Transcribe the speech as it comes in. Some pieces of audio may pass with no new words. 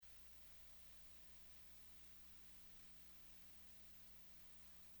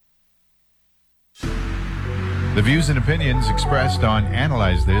The views and opinions expressed on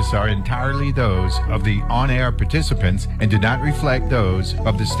Analyze This are entirely those of the on-air participants and do not reflect those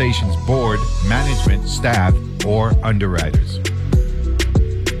of the station's board, management, staff, or underwriters.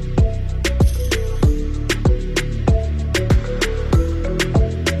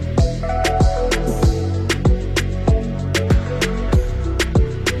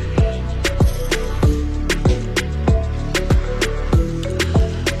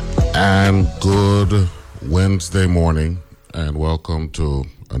 And good Wednesday morning, and welcome to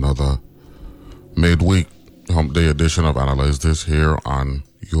another midweek hump day edition of Analyze This here on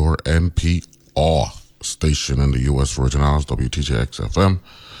your NPR station in the U.S. Virgin Islands, WTJX FM.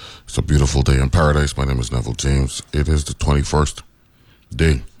 It's a beautiful day in paradise. My name is Neville James. It is the 21st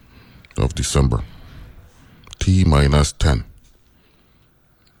day of December, T-10,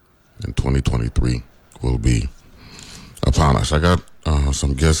 and 2023 will be upon us. I got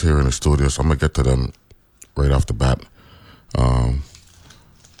some guests here in the studio, so I'm going to get to them right off the bat.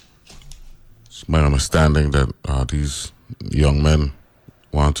 It's my understanding that these young men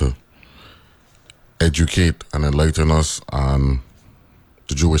want to educate and enlighten us on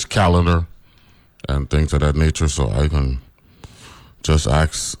the Jewish calendar and things of that nature, so I can just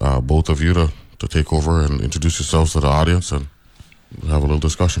ask both of you to take over and introduce yourselves to the audience and have a little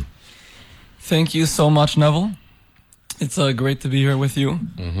discussion. Thank you so much, Neville. It's great to be here with you.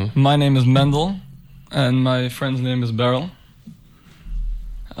 Mm-hmm. My name is Mendel, and my friend's name is Beryl.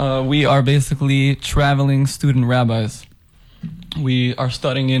 We are basically traveling student rabbis. We are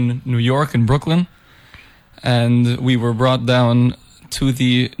studying in New York and Brooklyn, and we were brought down to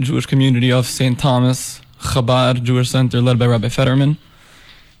the Jewish community of St. Thomas Chabad Jewish Center, led by Rabbi Fetterman,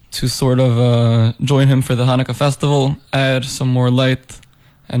 to sort of join him for the Hanukkah festival, add some more light,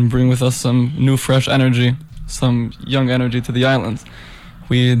 and bring with us some new, fresh energy, some young energy to the island.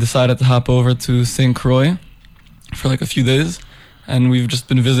 We decided to hop over to St. Croix for like a few days, and we've just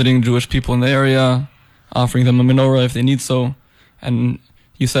been visiting Jewish people in the area, offering them a menorah if they need so. And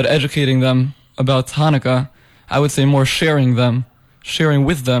you said educating them about Hanukkah. I would say more sharing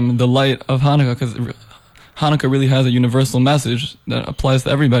with them the light of Hanukkah, because Hanukkah really has a universal message that applies to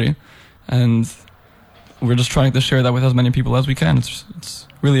everybody, and we're just trying to share that with as many people as we can. It's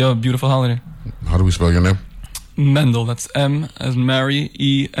really a beautiful holiday. How do we spell your name? Mendel, that's M as Mary,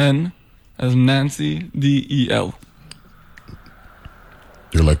 E-N as Nancy, D-E-L.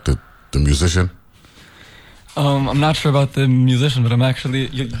 You're like the musician? I'm not sure about the musician, but I'm actually,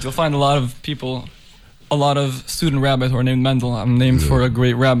 you'll find a lot of people, a lot of student rabbis who are named Mendel. I'm named for a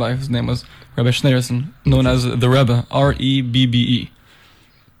great rabbi whose name was Rabbi Schneerson, known as the Rebbe, R-E-B-B-E.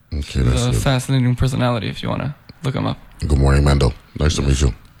 Okay, He's a fascinating personality if you want to look him up. Good morning, Mendel. Nice to meet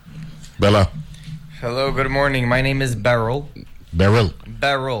you. Bella. Hello, good morning. My name is Beryl. Beryl.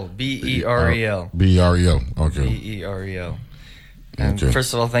 Beryl, B-E-R-E-L. B-E-R-E-L, okay. B-E-R-E-L. And okay.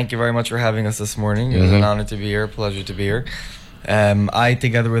 First of all, thank you very much for having us this morning. It was an honor to be here, a pleasure to be here. I,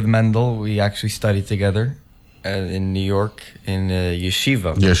 together with Mendel, we actually studied together in New York in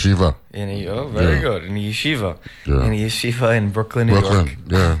yeshiva. Yeshiva. Very good. In yeshiva. Yeah. In yeshiva in Brooklyn, New York.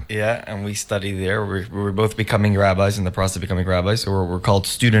 Yeah, and we studied there. We're both becoming rabbis, in the process of becoming rabbis, so we're called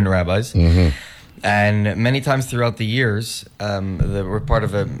student rabbis. Mm-hmm. And many times throughout the years, we're part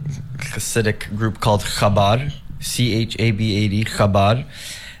of a Hasidic group called Chabad, C-H-A-B-A-D, Chabad.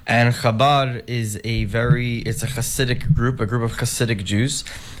 And Chabad is it's a Hasidic group, a group of Hasidic Jews.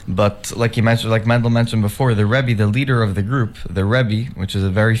 But like you mentioned, like Mendel mentioned before, the Rebbe, the leader of the group, the Rebbe, which is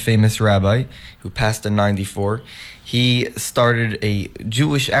a very famous rabbi who passed in 94, he started a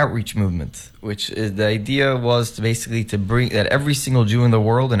Jewish outreach movement, which is, the idea was to bring that every single Jew in the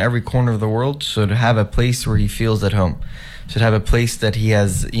world, in every corner of the world, should have a place where he feels at home. Should have a place that he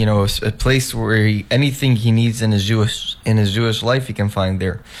has, a place where anything he needs in his Jewish life he can find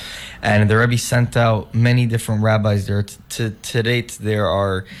there. And the Rebbe sent out many different rabbis there. To date, there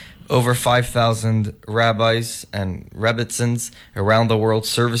are over 5,000 rabbis and rebbitzins around the world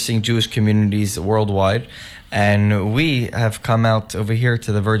servicing Jewish communities worldwide. And we have come out over here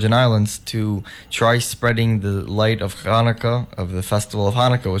to the Virgin Islands to try spreading the light of Hanukkah, of the festival of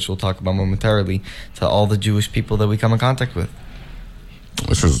Hanukkah, which we'll talk about momentarily, to all the Jewish people that we come in contact with.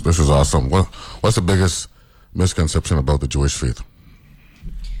 This is awesome. What's the biggest misconception about the Jewish faith?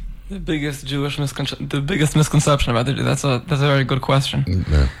 The biggest misconception about it. That's a very good question.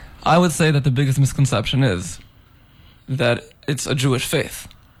 Yeah. I would say that the biggest misconception is that it's a Jewish faith.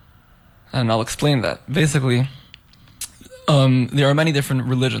 And I'll explain that. Basically, there are many different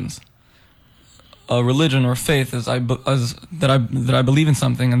religions. A religion or faith is that I believe in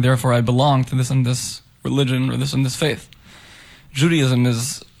something, and therefore I belong to this and this religion or this and this faith. Judaism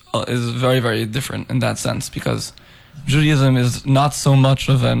is is very, very different in that sense, because Judaism is not so much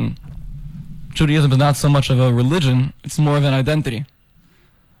of a religion, it's more of an identity.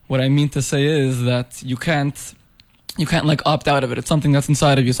 What I mean to say is that you can't like opt out of it. It's something that's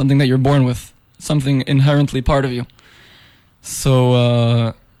inside of you, something that you're born with, something inherently part of you.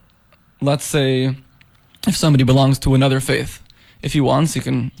 So let's say if somebody belongs to another faith, if he wants, he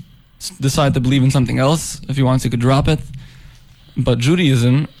can decide to believe in something else. If he wants, he could drop it. But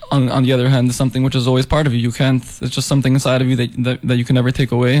Judaism, on the other hand, is something which is always part of you. You can't. It's just something inside of you that you can never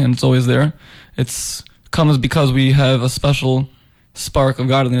take away, and it's always there. It's comes because we have a special spark of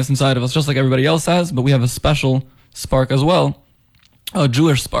godliness inside of us, just like everybody else has. But we have a special spark as well, a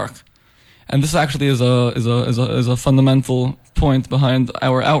Jewish spark. And this actually is a fundamental point behind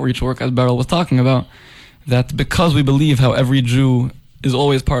our outreach work, as Beryl was talking about. That because we believe how every Jew is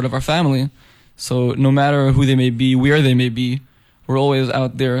always part of our family, so no matter who they may be, where they may be, we're always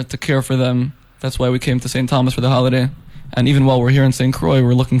out there to care for them. That's why we came to St. Thomas for the holiday. And even while we're here in St. Croix,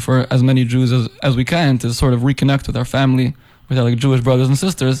 we're looking for as many Jews as we can to sort of reconnect with our family, with our Jewish brothers and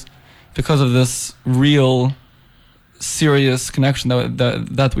sisters, because of this real, serious connection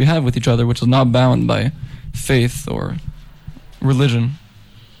that we have with each other, which is not bound by faith or religion,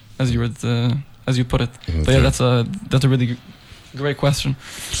 as you put it. Okay. But yeah, that's a really great question.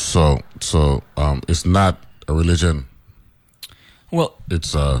 So it's not a religion. Well,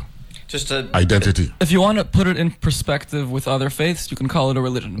 It's Just a identity. if you want to put it in perspective with other faiths, you can call it a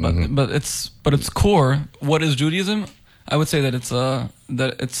religion. But its core, what is Judaism? I would say that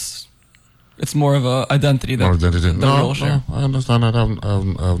it's more of a identity Or identity. that we all share. I understand that.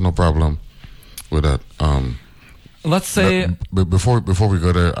 I have no problem with that. Let's say But before we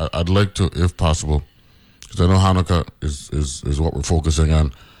go there, I'd like to, if possible, because I know Hanukkah is what we're focusing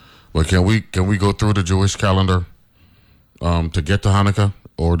on. But can we go through the Jewish calendar to get to Hanukkah,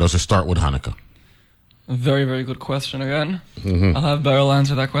 or does it start with Hanukkah? a very, very good question again. I'll have Beryl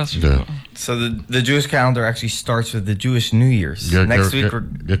answer that question. Yeah. So the Jewish calendar actually starts with the Jewish New Year's. Next week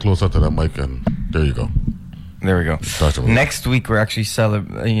get closer to that mic, and there you go. There we go. Start with Next week we're actually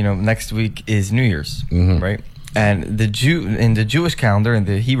next week is New Year's, right? And in the Jewish calendar, in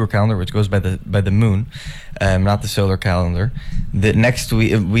the Hebrew calendar, which goes by the moon, not the solar calendar, the next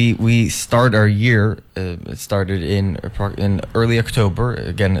week we start our year. It started in early October.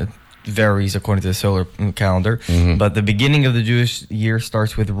 Again, it varies according to the solar calendar, but the beginning of the Jewish year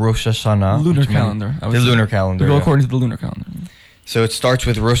starts with Rosh Hashanah. Lunar calendar. The lunar calendar. We go yeah. according to the lunar calendar. So it starts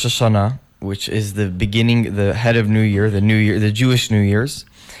with Rosh Hashanah, which is the beginning, the head of New Year, the Jewish New Year's.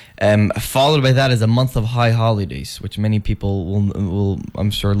 Followed by that is a month of high holidays, which many people will I'm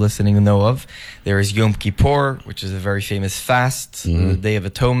sure listening know of. There is Yom Kippur, which is a very famous fast, the Day of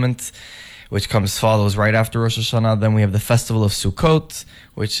Atonement, which follows right after Rosh Hashanah. Then we have the festival of Sukkot,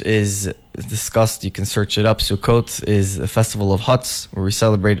 which is discussed. You can search it up. Sukkot is a festival of huts, where we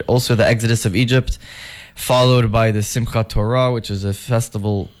celebrate also the Exodus of Egypt. Followed by the Simchat Torah, which is a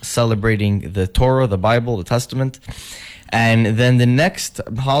festival celebrating the Torah, the Bible, the Testament. And then the next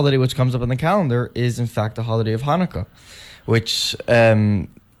holiday which comes up on the calendar is, in fact, the holiday of Hanukkah, which the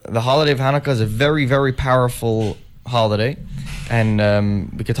holiday of Hanukkah is a very, very powerful holiday. And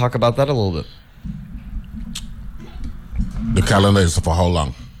we could talk about that a little bit. The calendar is for how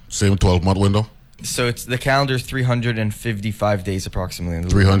long? Same 12-month window? So the calendar is 355 days approximately.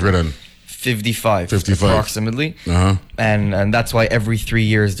 55 approximately. And that's why every 3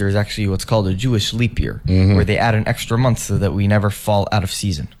 years there's actually what's called a Jewish leap year, where they add an extra month so that we never fall out of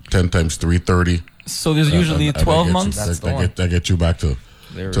season. 10 times 330. So there's usually 12 months. That get you back to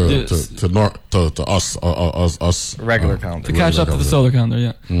us regular calendar. To catch up to the solar calendar,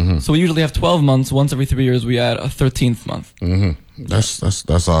 yeah. So we usually have 12 months. Once every 3 years, we add a 13th month.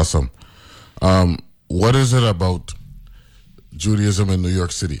 That's awesome. What is it about Judaism in New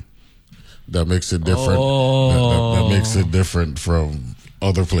York City that makes it different? That makes it different from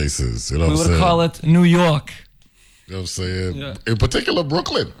other places. You know, we would call it New York. You know what I'm saying? Yeah. In particular,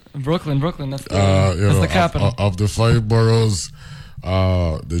 Brooklyn. Brooklyn. That's the capital of the 5 boroughs.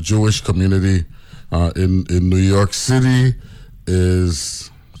 The Jewish community in New York City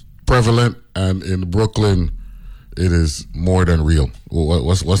is prevalent, and in Brooklyn, it is more than real.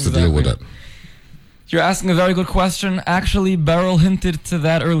 What's the deal with that? You're asking a very good question. Actually, Beryl hinted to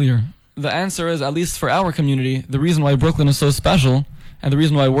that earlier. The answer is, at least for our community, the reason why Brooklyn is so special, and the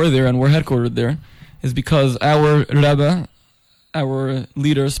reason why we're there and we're headquartered there, is because our Rebbe, our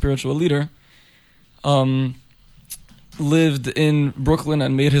leader, spiritual leader, lived in Brooklyn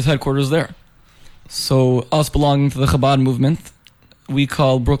and made his headquarters there. So us belonging to the Chabad movement, we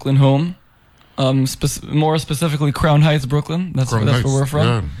call Brooklyn home. More specifically, Crown Heights, Brooklyn. That's where we're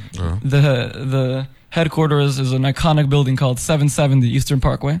from. Yeah. The headquarters is an iconic building called 770 Eastern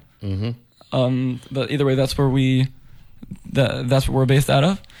Parkway. But either way, that's where that's where we're based out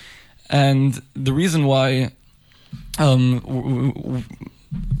of. And the reason why we're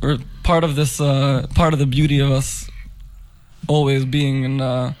part of this, part of the beauty of us always being in,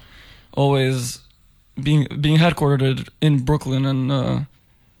 being headquartered in Brooklyn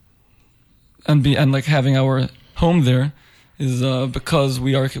and like having our home there is because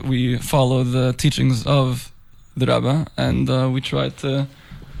we follow the teachings of the Rebbe, and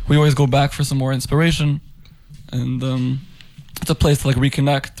we always go back for some more inspiration, and it's a place to like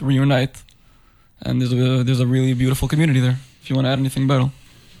reconnect, reunite, and there's a really beautiful community there. If you want to add anything, Beryl.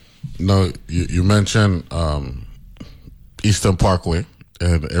 No, you mentioned Eastern Parkway,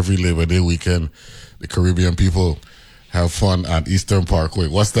 and every Labor Day weekend, the Caribbean people have fun on Eastern Parkway.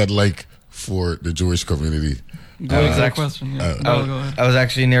 What's that like for the Jewish community? Good question. Yeah. Go ahead. I was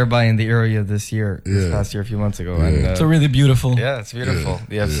actually nearby in the area this past year, a few months ago. Yeah. And, It's a really beautiful. yeah, it's beautiful.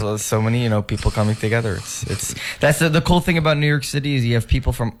 You have so many, people coming together. It's that's the cool thing about New York City is you have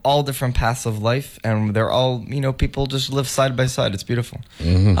people from all different paths of life, and they're all, people just live side by side. It's beautiful.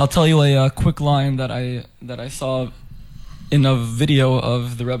 I'll tell you a quick line that I saw in a video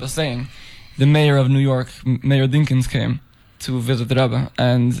of the Rebbe saying. The mayor of New York, Mayor Dinkins, came to visit the Rebbe,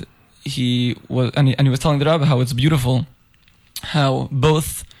 and he was telling the Rebbe how it's beautiful, how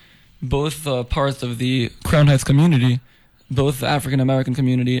both parts of the Crown Heights community, both the African American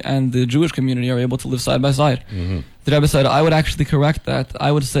community and the Jewish community, are able to live side by side. The Rebbe said, I would actually correct that.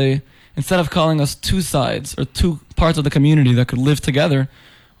 I would say, instead of calling us two sides or two parts of the community that could live together,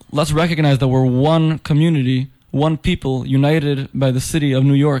 let's recognize that we're one community, one people, united by the city of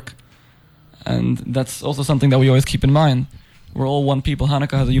New York. And that's also something that we always keep in mind. We're all one people.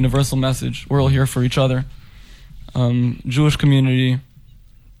 Hanukkah has a universal message. We're all here for each other. Jewish community,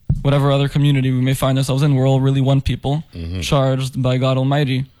 whatever other community we may find ourselves in, we're all really one people, charged by God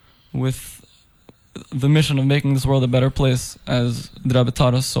Almighty with the mission of making this world a better place, as the Rebbe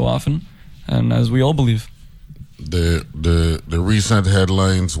taught us so often, and as we all believe. The recent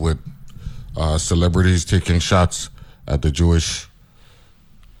headlines with celebrities taking shots at the Jewish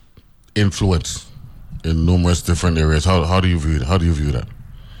influence in numerous different areas. How do you view it? How do you view that?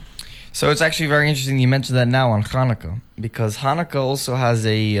 So it's actually very interesting you mentioned that now on Hanukkah, because Hanukkah also has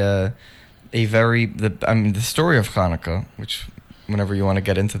the story of Hanukkah, which whenever you want to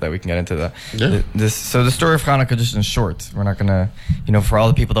get into that, we can get into that. Yeah. So the story of Hanukkah, just in short, we're not going to, for all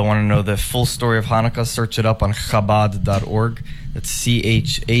the people that want to know the full story of Hanukkah, search it up on Chabad.org. That's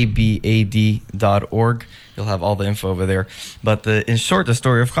CHABAD.org. You'll have all the info over there. But in short, the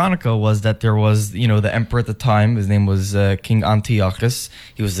story of Hanukkah was that there was, the emperor at the time. His name was King Antiochus.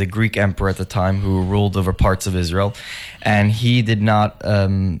 He was the Greek emperor at the time who ruled over parts of Israel, and he did not,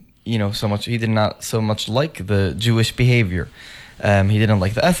 He did not so much like the Jewish behavior. He didn't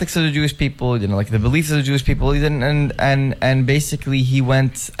like the ethics of the Jewish people. He didn't like the beliefs of the Jewish people. He didn't, and basically he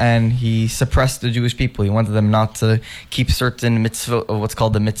went and he suppressed the Jewish people. He wanted them not to keep certain mitzvah, or what's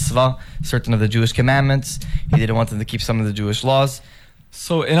called the mitzvah, certain of the Jewish commandments. He didn't want them to keep some of the Jewish laws.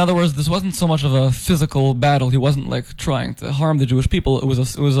 So, in other words, this wasn't so much of a physical battle. He wasn't like trying to harm the Jewish people. It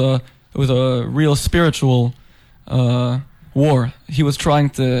was a real spiritual war. He was trying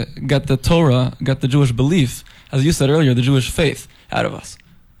to get the Torah, get the Jewish belief, as you said earlier, the Jewish faith out of us.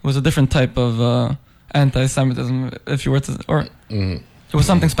 It was a different type of anti-Semitism, if you were to, or it was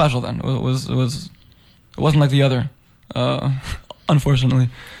something special then. It wasn't like the other, unfortunately,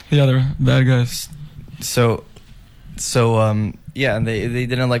 the other bad guys. So, yeah, and they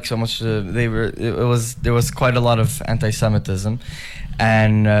didn't like so much. There was quite a lot of anti-Semitism,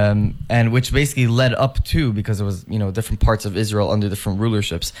 and which basically led up to, because it was different parts of Israel under different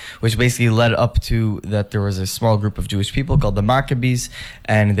rulerships, which basically led up to that there was a small group of Jewish people called the Maccabees,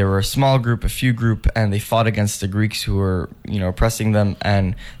 and there were a few group, and they fought against the Greeks who were oppressing them,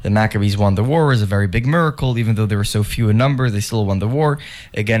 and the Maccabees won the war. It was a very big miracle, even though they were so few in number, they still won the war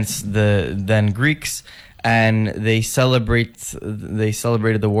against the then Greeks. And they celebrated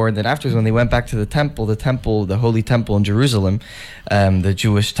the war. And then afterwards, when they went back to the holy temple in Jerusalem, the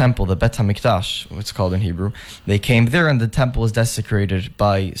Jewish temple, the Bet HaMikdash, what's called in Hebrew, they came there, and the temple was desecrated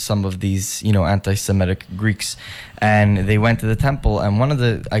by some of these, anti-Semitic Greeks. And they went to the temple, and one of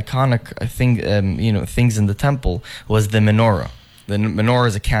the iconic things in the temple was the menorah. The menorah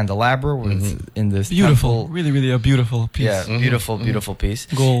is a candelabra in this Beautiful, temple. really a beautiful piece. Yeah, beautiful piece.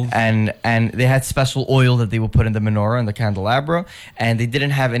 Gold. And they had special oil that they would put in the menorah and the candelabra, and they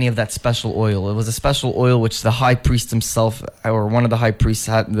didn't have any of that special oil. It was a special oil which the high priest himself, or one of the high priests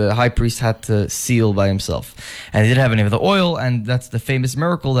had to seal by himself. And they didn't have any of the oil, and that's the famous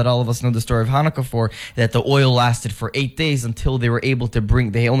miracle that all of us know the story of Hanukkah for, that the oil lasted for 8 days until they were able to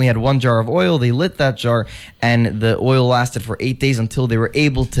they only had 1 jar of oil, they lit that jar, and the oil lasted for 8 days until they were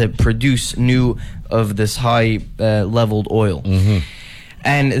able to produce new of this high leveled oil.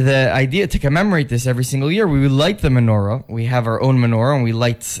 And the idea to commemorate this every single year, we would light the menorah. We have our own menorah, and we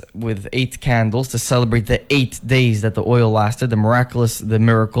light with 8 candles to celebrate the 8 days that the oil lasted, the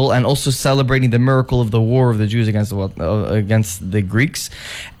miracle, and also celebrating the miracle of the war of the Jews against the Greeks.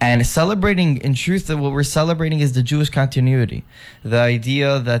 And celebrating, in truth, that what we're celebrating is the Jewish continuity. The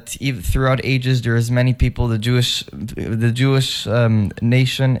idea that even throughout ages, there is many people, the Jewish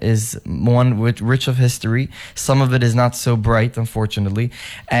nation is one rich of history. Some of it is not so bright, unfortunately.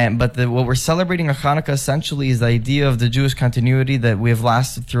 But what we're celebrating on Hanukkah essentially is the idea of the Jewish continuity that we have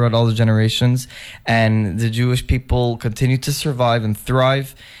lasted throughout all the generations, and the Jewish people continue to survive and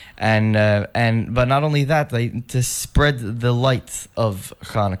thrive, but not only that, to spread the light of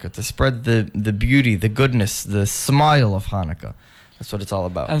Hanukkah, to spread the beauty, the goodness, the smile of Hanukkah. That's what it's all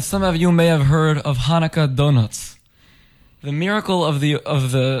about. And some of you may have heard of Hanukkah donuts. The miracle of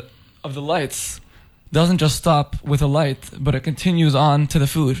the lights doesn't just stop with a light, but it continues on to the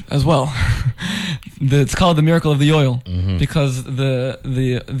food as well. It's called the miracle of the oil, because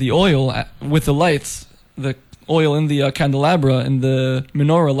the oil with the lights, the oil in the candelabra and the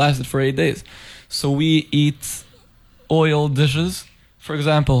menorah lasted for 8 days. So we eat oil dishes, for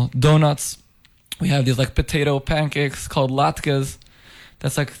example, donuts. We have these like potato pancakes called latkes.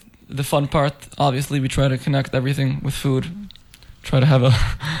 That's like the fun part. Obviously, we try to connect everything with food. Try to have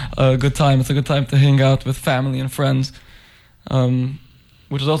a good time. It's a good time to hang out with family and friends,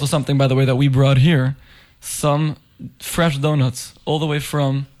 which is also something, by the way, that we brought here. Some fresh donuts all the way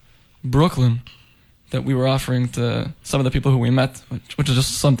from Brooklyn that we were offering to some of the people who we met, which is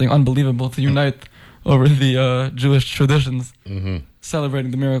just something unbelievable to unite over the Jewish traditions,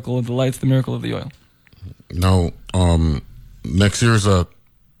 celebrating the miracle of the lights, the miracle of the oil. Now, next year's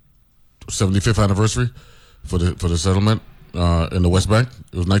 75th anniversary for the settlement in the West Bank.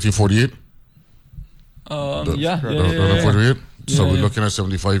 It was 1948. Yeah. 48. So we're looking at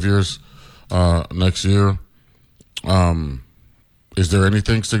 75 years next year. Is there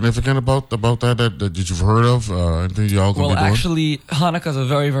anything significant about that you've heard of? Anything y'all gonna be doing? Well, actually, Hanukkah is a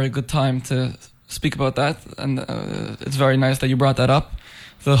very, very good time to speak about that, and it's very nice that you brought that up.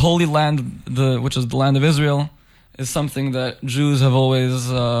 The Holy Land, which is the land of Israel, is something that Jews have always.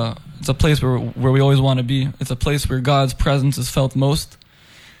 It's a place where we always want to be. It's a place where God's presence is felt most,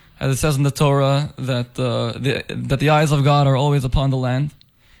 as it says in the Torah that the eyes of God are always upon the land,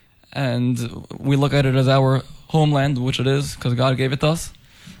 and we look at it as our homeland, which it is, because God gave it to us.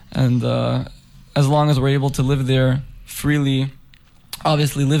 And as long as we're able to live there freely,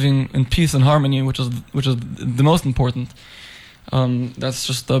 obviously living in peace and harmony, which is the most important, that's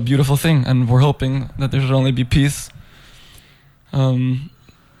just a beautiful thing. And we're hoping that there should only be peace. And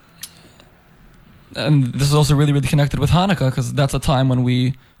this is also really, really connected with Hanukkah, because that's a time when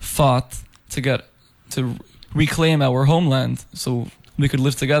we fought to reclaim our homeland so we could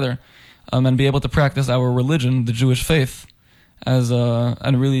live together. And be able to practice our religion, the Jewish faith,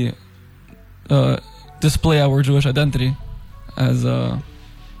 and really display our Jewish identity as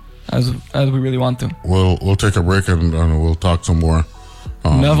we really want to. We'll take a break and we'll talk some more.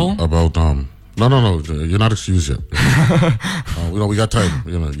 Neville? About No, you're not excused yet. We got time.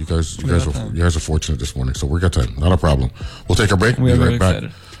 You guys are fortunate this morning, so we got time. Not a problem. We'll take a break. We'll be right back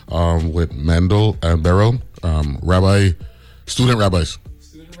with Mendel and Beryl, student rabbis.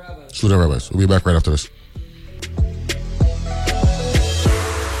 We'll be back right after this.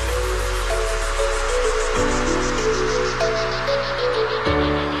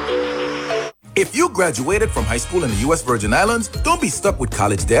 If you graduated from high school in the U.S. Virgin Islands, don't be stuck with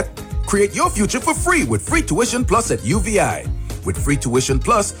college debt. Create your future for free with Free Tuition Plus at UVI. With Free Tuition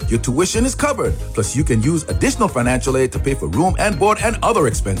Plus, your tuition is covered. Plus, you can use additional financial aid to pay for room and board and other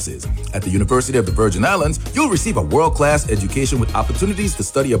expenses. At the University of the Virgin Islands, you'll receive a world-class education with opportunities to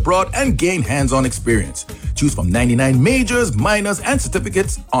study abroad and gain hands-on experience. Choose from 99 majors, minors, and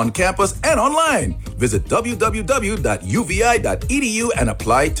certificates on campus and online. Visit www.uvi.edu and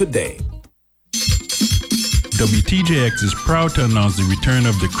apply today. WTJX is proud to announce the return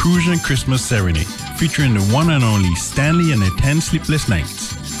of the Crucian Christmas Serenade, featuring the one and only Stanley and the 10 Sleepless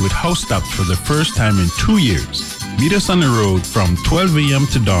Nights, with house stops for the first time in 2 years. Meet us on the road from 12 a.m.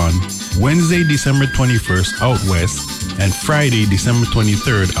 to dawn, Wednesday, December 21st out west, and Friday, December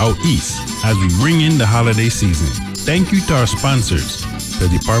 23rd out east, as we ring in the holiday season. Thank you to our sponsors, the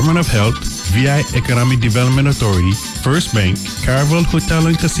Department of Health, VI Economic Development Authority, First Bank, Caravel Hotel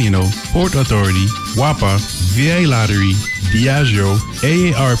and Casino, Port Authority, WAPA, VI Lottery, Diageo,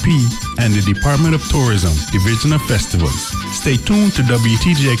 AARP, and the Department of Tourism, Division of Festivals. Stay tuned to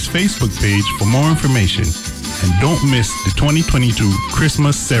WTJX Facebook page for more information. And don't miss the 2022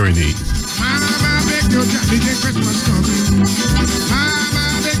 Christmas Serenade.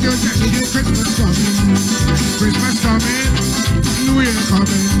 Christmas coming, New Year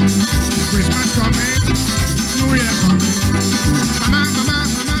coming. Christmas coming, New Year coming.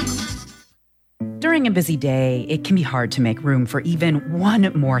 During a busy day, it can be hard to make room for even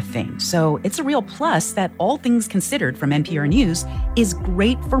one more thing. So it's a real plus that All Things Considered from NPR News is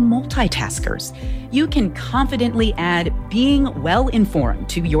great for multitaskers. You can confidently add being well informed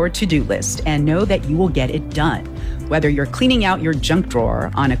to your to-do list and know that you will get it done. Whether you're cleaning out your junk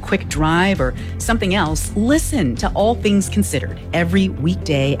drawer on a quick drive or something else, listen to All Things Considered every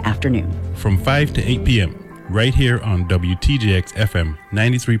weekday afternoon. From 5 to 8 p.m., right here on WTJX FM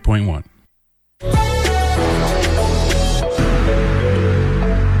 93.1.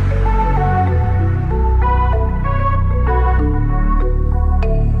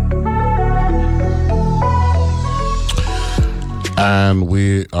 And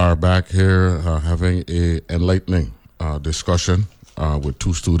we are back here having a enlightening discussion with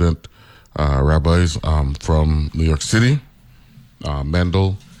two student rabbis from New York City,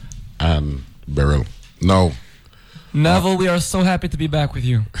 Mendel and Beryl. Now, Neville, we are so happy to be back with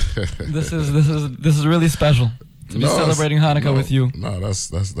you. This is really special to be celebrating Hanukkah with you. No,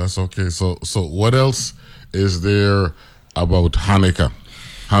 that's okay. So what else is there about Hanukkah?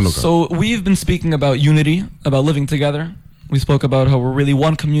 So we've been speaking about unity, about living together. We spoke about how we're really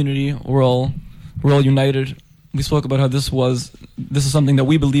one community. We're all united. We spoke about how this is something that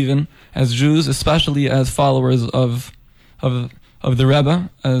we believe in as Jews, especially as followers of the Rebbe,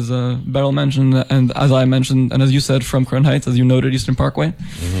 as Beryl mentioned, and as I mentioned, and as you said, from Crown Heights, as you noted, Eastern Parkway.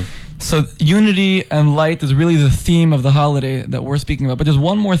 Mm-hmm. So unity and light is really the theme of the holiday that we're speaking about. But there's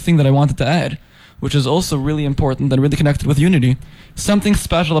one more thing that I wanted to add, which is also really important and really connected with unity. Something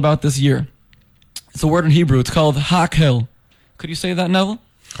special about this year. It's a word in Hebrew. It's called Hakhel. Could you say that, Neville?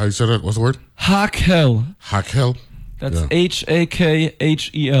 How you say that? What's the word? Hakhel. Hakhel? That's Hakhel.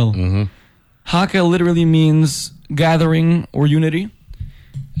 Mm-hmm. Hakhel literally means gathering or unity.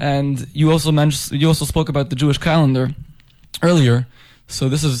 And you also spoke about the Jewish calendar earlier. So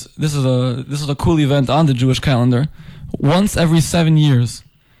this is a cool event on the Jewish calendar. Once every 7 years,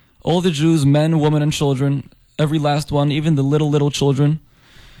 all the Jews, men, women, and children, every last one, even the little children,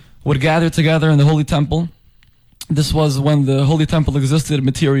 would gather together in the Holy Temple. This was when the Holy Temple existed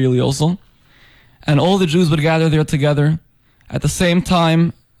materially also. And all the Jews would gather there together at the same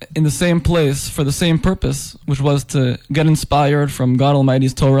time, in the same place, for the same purpose, which was to get inspired from God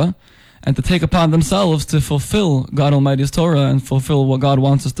Almighty's Torah and to take upon themselves to fulfill God Almighty's Torah and fulfill what God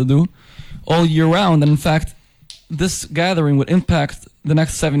wants us to do all year round. And in fact, this gathering would impact the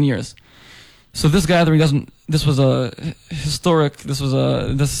next 7 years. So this gathering this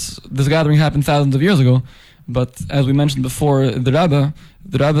gathering happened thousands of years ago. But as we mentioned before, the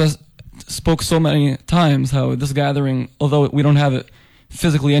Rebbe spoke so many times how this gathering, although we don't have it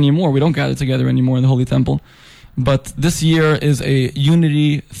physically anymore, we don't gather together anymore in the Holy Temple, but this year is a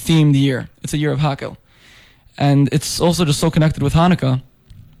unity-themed year. It's a year of Hakhel. And it's also just so connected with Hanukkah,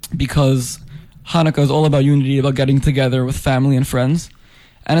 because Hanukkah is all about unity, about getting together with family and friends,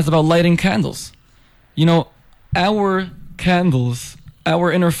 and it's about lighting candles. You know, our candles,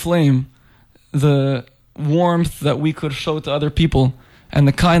 our inner flame, the warmth that we could show to other people, and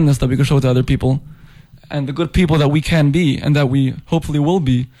the kindness that we could show to other people, and the good people that we can be, and that we hopefully will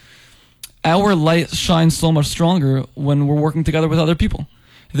be, our light shines so much stronger when we're working together with other people.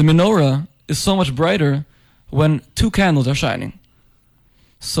 The menorah is so much brighter when two candles are shining.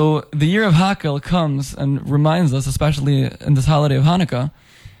 So the year of Hakhel comes and reminds us, especially in this holiday of Hanukkah,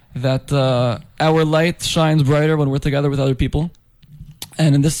 that our light shines brighter when we're together with other people.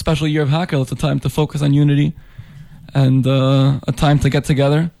 And in this special year of Hakhel, it's a time to focus on unity and a time to get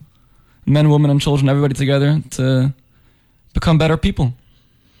together, men, women, and children, everybody together, to become better people.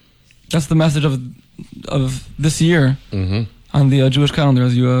 That's the message of this year on the Jewish calendar,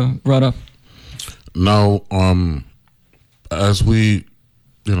 as you brought up. Now, as we,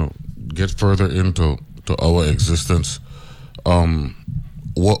 get further into our existence,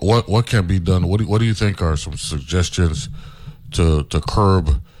 what can be done? What do you think are some suggestions to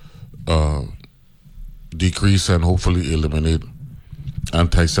curb decrease and hopefully eliminate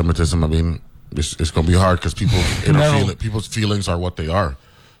anti-Semitism. I mean, it's going to be hard because people's feelings are what they are,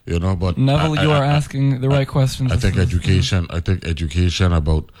 you know. But Neville, you are asking the right questions. I think education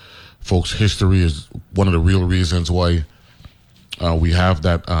about folks' history is one of the real reasons why we have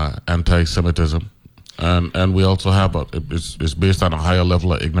that anti-Semitism, and we also have it's based on a higher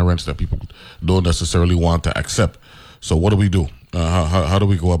level of ignorance that people don't necessarily want to accept. So what do we do? How do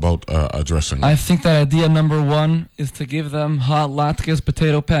we go about addressing it? I think that idea number one is to give them hot latkes,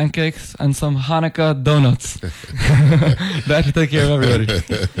 potato pancakes, and some Hanukkah donuts. That should take care of everybody.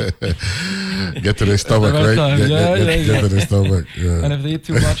 Get to their stomach, right? Get to their stomach. Yeah. And if they eat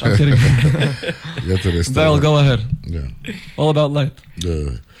too much, I'm kidding. Get to their stomach. Beryl, go ahead. Yeah. All about light.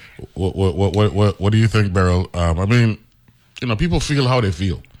 Yeah. What do you think, Beryl? I mean, people feel how they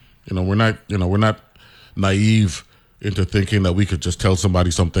feel. We're not naive into thinking that we could just tell somebody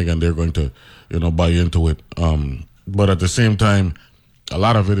something and they're going to, buy into it. But at the same time, a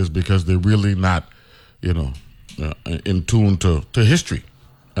lot of it is because they're really not, in tune to history,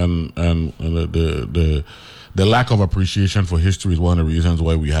 and the lack of appreciation for history is one of the reasons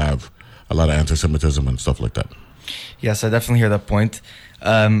why we have a lot of anti-Semitism and stuff like that. Yes, I definitely hear that point.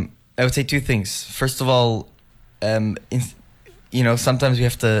 I would say two things. First of all, sometimes we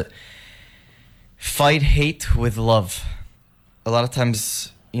have to fight hate with love. A lot of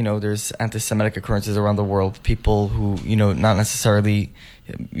times, there's anti-Semitic occurrences around the world. People who, not necessarily,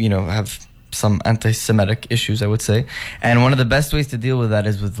 have some anti-Semitic issues, I would say. And one of the best ways to deal with that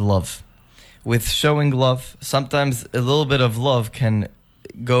is with love. With showing love, sometimes a little bit of love can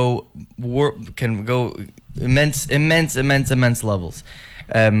go immense levels.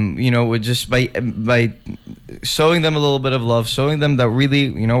 With just by showing them a little bit of love, showing them that really,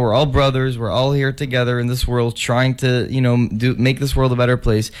 we're all brothers, we're all here together in this world, trying to, make this world a better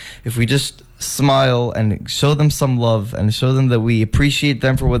place. If we just smile and show them some love and show them that we appreciate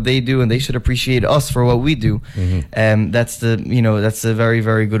them for what they do and they should appreciate us for what we do, that's a very,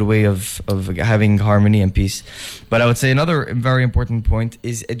 very good way of having harmony and peace. But I would say another very important point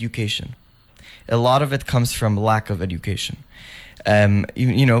is education. A lot of it comes from lack of education.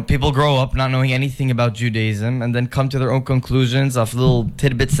 People grow up not knowing anything about Judaism and then come to their own conclusions of little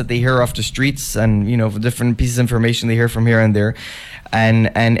tidbits that they hear off the streets and, different pieces of information they hear from here and there.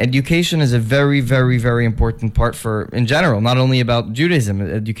 And education is a very, very, very important part in general, not only about Judaism.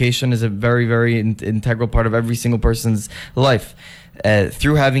 Education is a very, very integral part of every single person's life.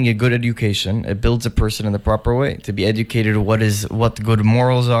 Through having a good education, it builds a person in the proper way to be educated what the good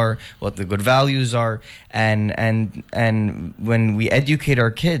morals are, what the good values are, and when we educate our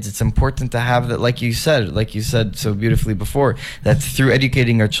kids, it's important to have that, like you said so beautifully before, that through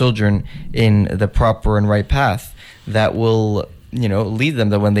educating our children in the proper and right path, that will lead them,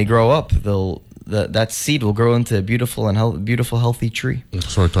 that when they grow up, that seed will grow into a beautiful healthy tree.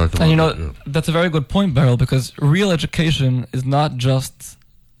 Sorry, talk about and that's a very good point, Beryl, because real education is not just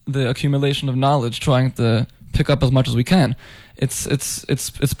the accumulation of knowledge, trying to pick up as much as we can.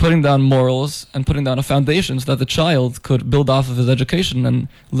 It's putting down morals and putting down a foundation so that the child could build off of his education and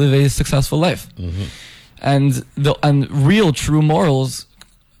live a successful life. Mm-hmm. And real true morals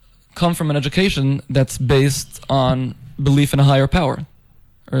come from an education that's based on belief in a higher power,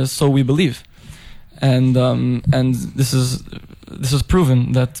 or so we believe. And this is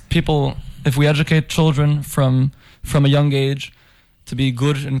proven that people, if we educate children from a young age to be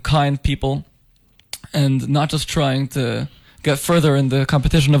good and kind people, and not just trying to get further in the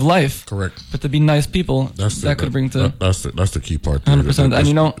competition of life, correct, but to be nice people, that's the key part. 100%.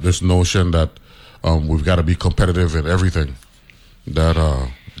 And this notion that we've got to be competitive in everything, that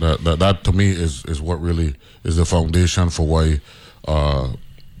to me is what really is the foundation for why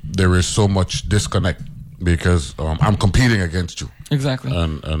there is so much disconnect, because I'm competing against you. Exactly.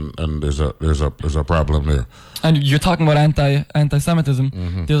 And there's a problem there. And you're talking about anti-Semitism.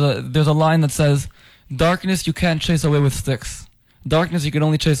 Mm-hmm. There's a line that says, "Darkness you can't chase away with sticks. Darkness you can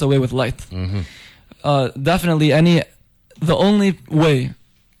only chase away with light." Mm-hmm. Definitely, the only way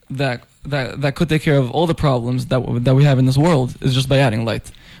that could take care of all the problems that we have in this world is just by adding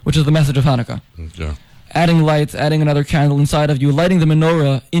light, which is the message of Hanukkah. Yeah. Adding light, adding another candle inside of you, lighting the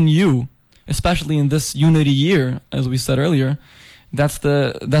menorah in you, especially in this unity year, as we said earlier. That's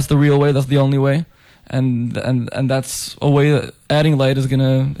the real way. That's the only way, and that's a way that adding light is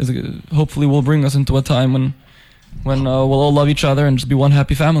hopefully will bring us into a time when we'll all love each other and just be one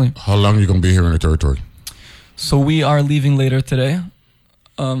happy family. How long are you gonna be here in the territory? So we are leaving later today,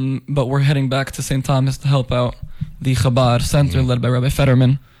 but we're heading back to St. Thomas to help out the Chabad Center led by Rabbi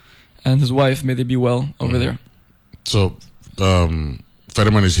Fetterman and his wife, may they be well, over there. So,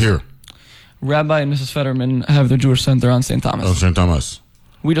 Fetterman is here. Rabbi and Mrs. Fetterman have their Jewish center on St. Thomas. Oh, St. Thomas.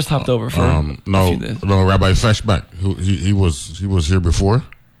 We just hopped over for a few days. No, Rabbi Feshbach. He was here before,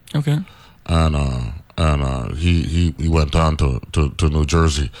 Okay. and he went on to New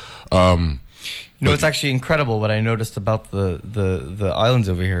Jersey. You know, it's actually incredible what I noticed about the islands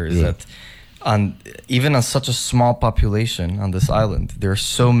over here is that even on such a small population on this island, there are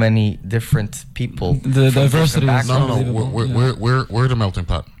so many different people. The diversity is No. unbelievable. We're the melting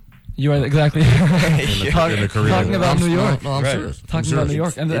pot. You are exactly In the Caribbean. talking about New York. No, I'm Right. serious. Talking about New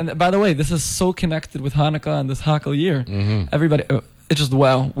York, and by the way, this is so connected with Hanukkah and this Hakel year. Everybody, it's just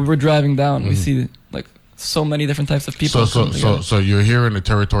wow. We were driving down, we see like so many different types of people. So you're here in the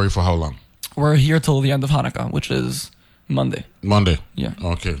territory for how long? We're here till the end of Hanukkah, which is Monday. Monday. Yeah.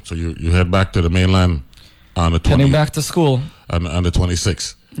 Okay, so you head back to the mainland on the 20th. Heading back to school. On the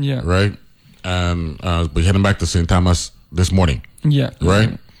 26th. Yeah. Right? And but heading back to St. Thomas this morning. Yeah.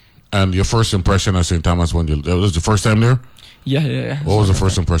 Right? And your first impression of St. Thomas when it was the first time there? Yeah. What was the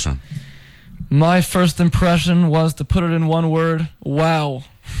first impression? My first impression was, to put it in one word, wow.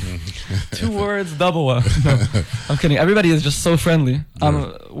 2 words, double wow. No, I'm kidding. Everybody is just so friendly.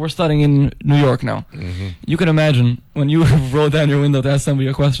 We're studying in New York now. You can imagine when you roll down your window to ask somebody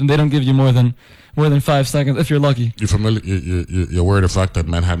a question, they don't give you more than 5 seconds if you're lucky. You're familiar? You're aware of the fact that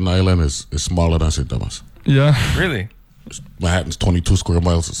Manhattan Island is smaller than St. Thomas? Yeah. Really? Manhattan's 22 square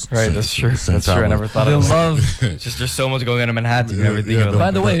miles. Right, that's true. That's true. I never thought They of it. love. It's just there's so much going on in Manhattan and everything. yeah, By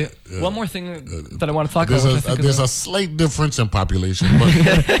the way, one more thing that I want to talk about. There's a slight difference in population, but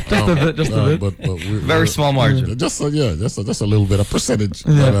just a bit. But Very small margin. Just a little bit of percentage.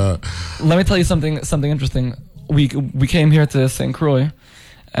 Yeah. But, Let me tell you something interesting. We came here to St. Croix,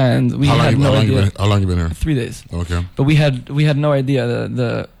 and we had no idea. How long you been here? 3 days. Okay. But we had no idea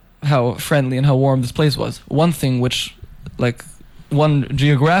the how friendly and how warm this place was. One thing which, like, one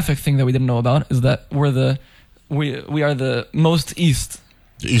geographic thing that we didn't know about is that we are the most east.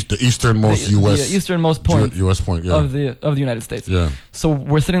 The easternmost U.S. The easternmost point U.S. point, yeah. of the United States. Yeah. So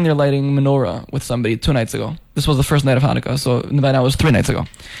we're sitting there lighting menorah with somebody 2 nights ago. This was the first night of Hanukkah, so by now it was 3 nights ago.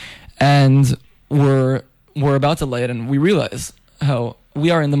 And we're about to light, and we realize how we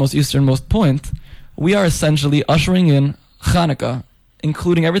are in the most easternmost point. We are essentially ushering in Hanukkah,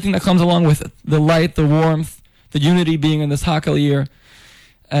 including everything that comes along with it. The light, the warmth, the unity being in this Hakel year.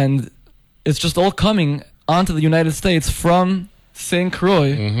 And it's just all coming onto the United States from St.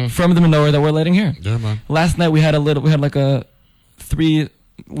 Croix, from the menorah that we're lighting here. Yeah, man. Last night we had like a 3,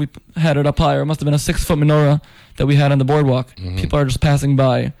 we had it up higher. It must have been a 6-foot menorah that we had on the boardwalk. People are just passing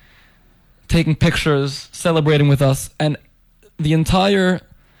by, taking pictures, celebrating with us. And the entire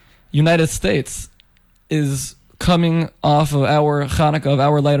United States is coming off of our Hanukkah, of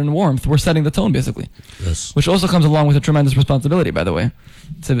our light and warmth. We're setting the tone, basically. Yes. Which also comes along with a tremendous responsibility, by the way.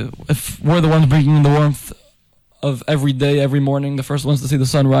 If we're the ones bringing in the warmth of every day, every morning, the first ones to see the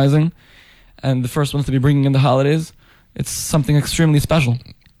sun rising, and the first ones to be bringing in the holidays, it's something extremely special.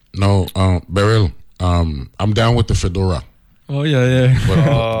 No, Beryl, I'm down with the fedora. Oh, yeah.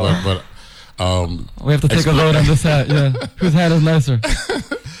 But we have to take a vote on this hat, yeah. Whose hat is nicer?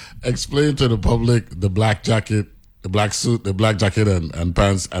 explain to the public the black jacket, the black suit, the black jacket and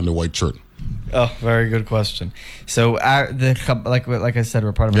pants, and the white shirt. Oh, very good question. So, like I said,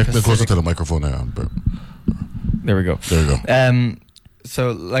 we're part of a Get closer to the microphone now. There we go. There you go.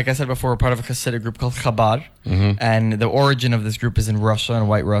 So, like I said before, we're part of a Hasidic group called Chabad, and the origin of this group is in Russia, in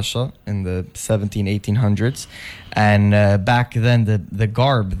White Russia, in the 1800s. And back then, the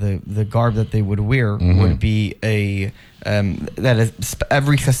garb that they would wear would be every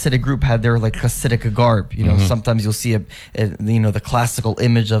Hasidic group had their like Hasidic garb. You know, sometimes you'll see the classical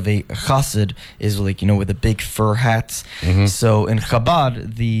image of a Chassid is like with the big fur hats. So in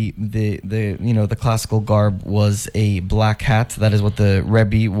Chabad, the classical garb was a black hat. That is what the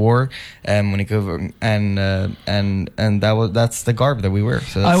Rebbe wore when he go over, and that's the garb that we wear.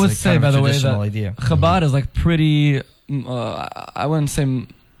 So that's I would say, by the way, that idea. Chabad is like pretty. I wouldn't say,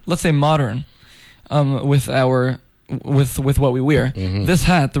 let's say modern, with what we wear. This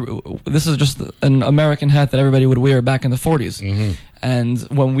hat, this is just an American hat that everybody would wear back in the 40s. And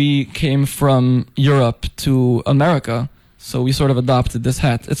when we came from Europe to America, so we sort of adopted this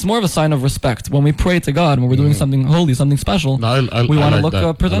hat. It's more of a sign of respect. When we pray to God, when we're doing something holy, something special, we want to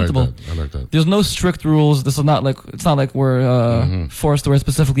look presentable. I like that. There's no strict rules. This is not like it's not like we're forced to wear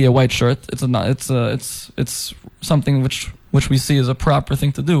specifically a white shirt. It's not. It's something which we see as a proper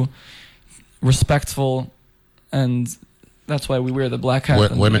thing to do, respectful, and that's why we wear the black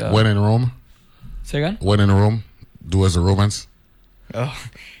hat. When in Rome, say again. When in Rome, do as the Romans. Oh,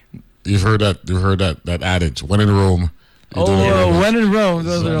 You've heard that adage. When in Rome, When in Rome,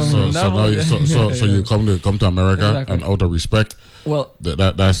 those are So you come to America Exactly. and out of respect. Well,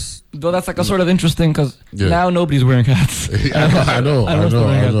 That's though that's like a sort of interesting because Yeah. now nobody's wearing hats. I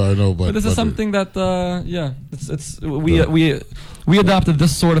know. But this is something that we adopted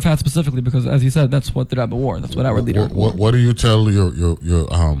this sort of hat specifically because, as you said, that's what the Rebbe wore. That's what our leader wore. What do you tell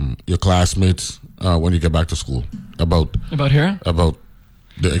your classmates when you get back to school about here? About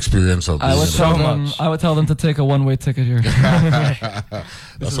the experience of I would tell them to take a one-way ticket here.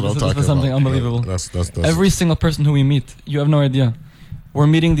 That's what I'm talking about. Something unbelievable. That's Every single person who we meet, you have no idea. We're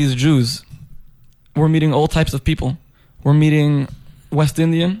meeting these Jews. We're meeting all types of people. We're meeting West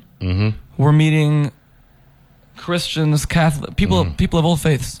Indian. Mm-hmm. We're meeting Christians, Catholic, people of all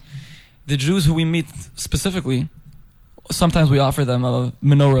faiths. The Jews who we meet specifically, sometimes we offer them a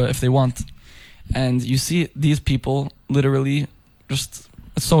menorah if they want. And you see these people literally just,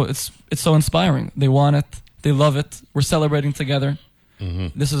 it's so inspiring. They want it. They love it. We're celebrating together.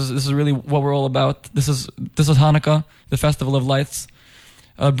 Mm-hmm. This is really what we're all about. This is Hanukkah, the festival of lights,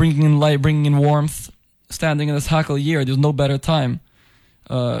 bringing in light, bringing in warmth. Standing in this Hakel year, there's no better time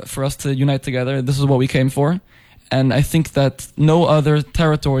for us to unite together. This is what we came for, and I think that no other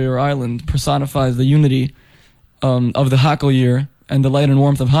territory or island personifies the unity of the Hakel year and the light and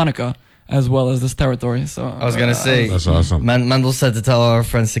warmth of Hanukkah as well as this territory. So I was gonna say, that's awesome. Mendel said to tell all our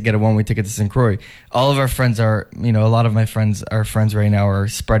friends to get a one-way ticket to St. Croix. All of our friends are, a lot of my friends, our friends right now, are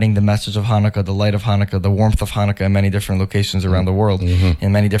spreading the message of Hanukkah, the light of Hanukkah, the warmth of Hanukkah in many different locations around the world,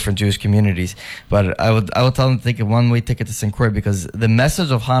 in many different Jewish communities. But I would tell them to take a one-way ticket to St. Croix because the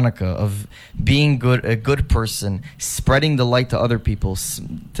message of Hanukkah, of being a good person, spreading the light to other people,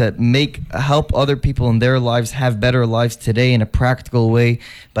 to help other people in their lives have better lives today in a practical way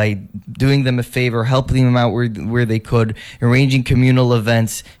by doing them a favor, helping them out where they could, arranging communal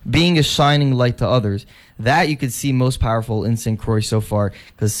events, being a shining light to others. That you could see most powerful in St. Croix so far,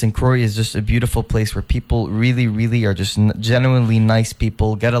 because St. Croix is just a beautiful place where people really, really are just genuinely nice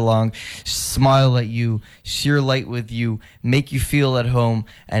people, get along, smile at you, share light with you, make you feel at home,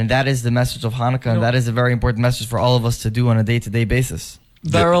 and that is the message of Hanukkah, and that is a very important message for all of us to do on a day-to-day basis.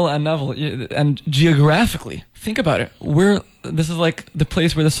 Beryl and Neville, and geographically, think about it. This is like the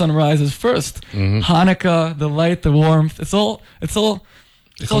place where the sun rises first. Hanukkah, the light, the warmth. It's all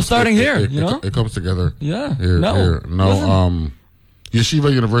starting here. It comes together. Yeah. Here. No.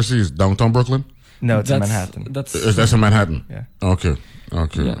 Yeshiva University is downtown Brooklyn. No, it's in Manhattan. That's in Manhattan. Yeah. Okay.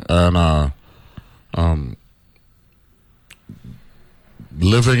 Yeah. And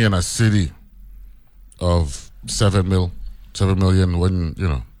living in a city of 7 million, when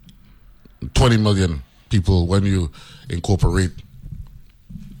 20 million people, when you incorporate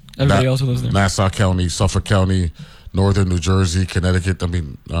everybody else who lives there, Nassau County, Suffolk County, Northern New Jersey, Connecticut. I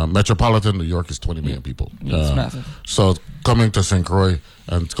mean, metropolitan New York is 20 million people. It's massive. So coming to St. Croix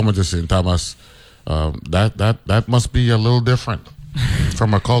and coming to St. Thomas, that must be a little different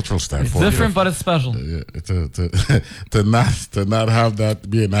from a cultural standpoint. It's different, but it's special. To not have that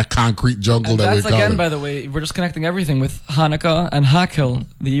be in that concrete jungle that we call again, it. by the way, we're just connecting everything with Hanukkah and Hakel,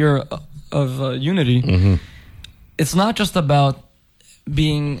 the year of unity. It's not just about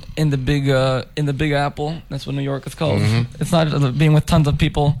being in the big apple. That's what New York is called. It's not just being with tons of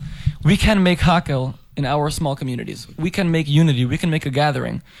people. We can make Hakel in our small communities. We can make unity. We can make a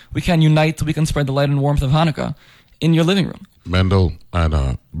gathering. We can unite. We can spread the light and warmth of Hanukkah in your living room. Mendel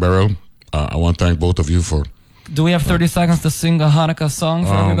and Beryl, I want to thank both of you for... Do we have 30 seconds to sing a Hanukkah song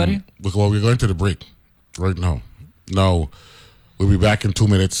for everybody? Well, we're going to the break right now. No, we'll be back in 2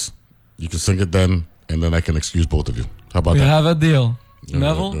 minutes. You can sing it then, and then I can excuse both of you. How about that? We have a deal.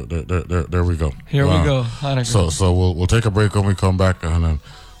 Neville? There we go. Here we go. Hanukkah. So we'll take a break when we come back, and then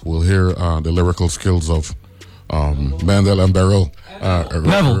we'll hear the lyrical skills of Mendel and Beryl.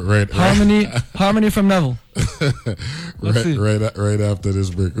 Neville. Harmony from Neville. Let's see. Right after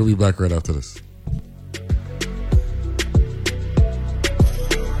this break. We'll be back right after this.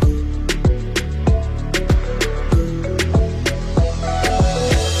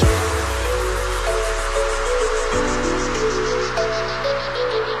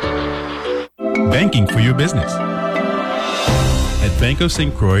 Banking for your business. At Bank of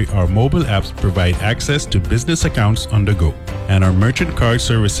St. Croix, our mobile apps provide access to business accounts on the go, and our merchant card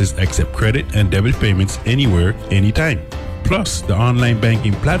services accept credit and debit payments anywhere, anytime. Plus, the online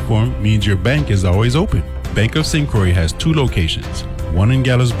banking platform means your bank is always open. Bank of St. Croix has 2 locations, one in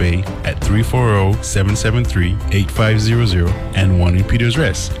Gallows Bay at 340-773-8500 and one in Peters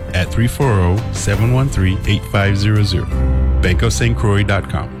Rest at 340-713-8500.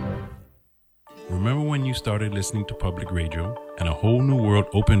 bankofstcroix.com. Remember when you started listening to public radio and a whole new world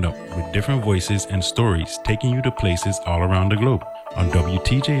opened up with different voices and stories taking you to places all around the globe. On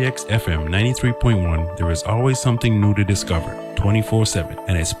WTJX FM 93.1, there is always something new to discover, 24/7,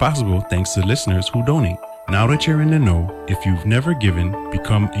 and it's possible thanks to listeners who donate. Now that you're in the know, if you've never given,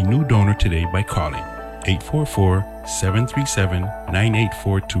 become a new donor today by calling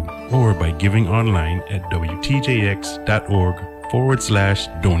 844-737-9842 or by giving online at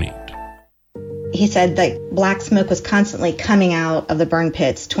WTJX.org/donate. He said that black smoke was constantly coming out of the burn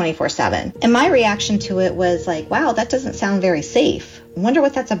pits 24/7. And my reaction to it was like, wow, that doesn't sound very safe. I wonder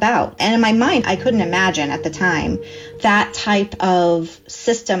what that's about. And in my mind, I couldn't imagine at the time that type of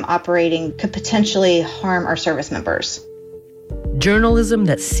system operating could potentially harm our service members. Journalism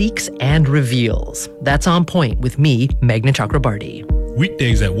that seeks and reveals. That's On Point with me, Meghna Chakrabarti.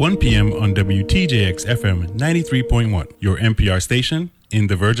 Weekdays at 1 p.m. on WTJX FM 93.1, your NPR station in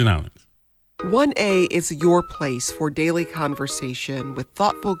the Virgin Islands. 1A is your place for daily conversation with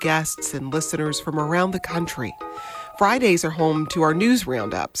thoughtful guests and listeners from around the country. Fridays are home to our news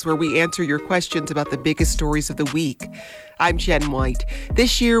roundups, where we answer your questions about the biggest stories of the week. I'm Jen White.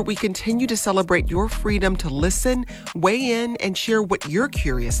 This year, we continue to celebrate your freedom to listen, weigh in, and share what you're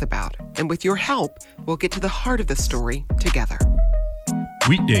curious about. And with your help, we'll get to the heart of the story together.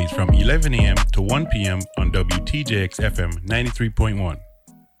 Weekdays from 11 a.m. to 1 p.m. on WTJX FM 93.1.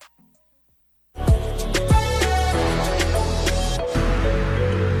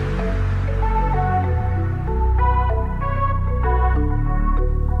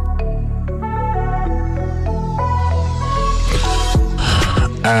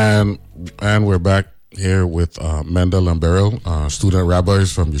 And we're back here with Mendel and Beryl, student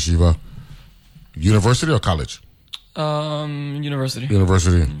rabbis from Yeshiva University or college? University.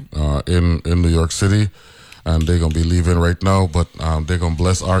 University in New York City. And they're going to be leaving right now, but they're going to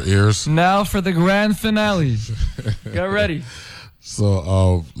bless our ears. Now for the grand finale. Get ready.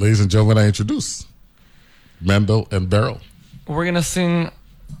 So, ladies and gentlemen, I introduce Mendel and Beryl. We're going to sing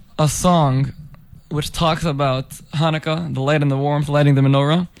a song which talks about Hanukkah, the light and the warmth, lighting the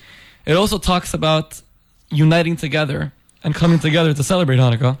menorah. It also talks about uniting together and coming together to celebrate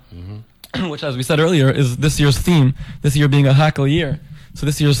Hanukkah, which, as we said earlier, is this year's theme, this year being a Hakel year. So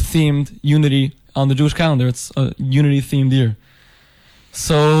this year's themed unity on the Jewish calendar. It's a unity-themed year.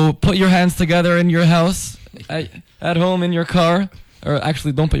 So put your hands together in your house, at home, in your car. Or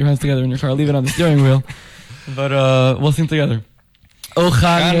actually, don't put your hands together in your car. Leave it on the steering wheel. But we'll sing together. Oh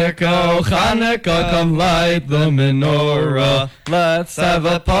Hanukkah, come light the menorah. Let's have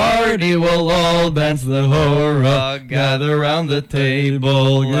a party, we'll all dance the hora. Gather round the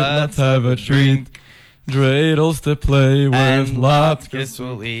table, let's have a treat. Dreidels to play with, And latkes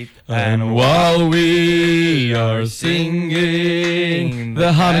we'll eat. And while we are singing,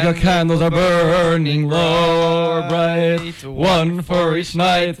 the Hanukkah candles are burning low, bright. One for each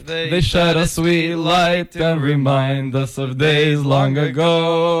night, they shed a sweet light and remind us of days long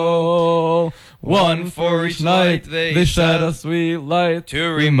ago. One for each night, they shed a sweet light to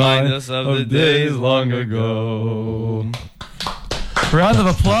remind us of the days long ago. Round of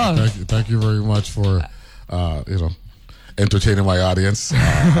applause. Thank you very much for, entertaining my audience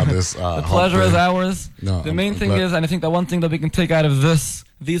on this. The pleasure is ours. No, the main thing is, and I think that one thing that we can take out of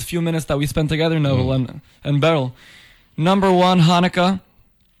these few minutes that we spent together, Neville and Beryl. Number one, Hanukkah.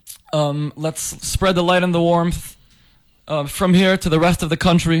 Let's spread the light and the warmth from here to the rest of the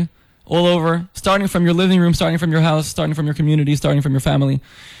country, all over, starting from your living room, starting from your house, starting from your community, starting from your family,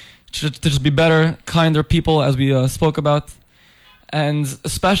 to just be better, kinder people, as we spoke about. And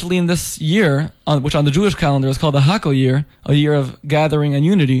especially in this year, which on the Jewish calendar is called the Hakel year, a year of gathering and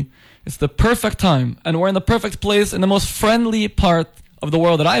unity, it's the perfect time. And we're in the perfect place, in the most friendly part of the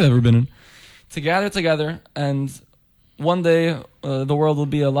world that I've ever been in, to gather together. And one day, the world will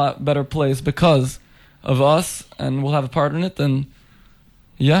be a lot better place because of us, and we'll have a part in it. And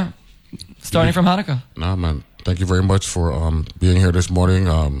yeah, starting from Hanukkah. Nah, man. Thank you very much for being here this morning.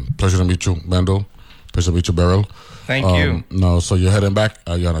 Pleasure to meet you, Mendel. Pleasure to meet you, Beryl. Thank you. No, so you're heading back.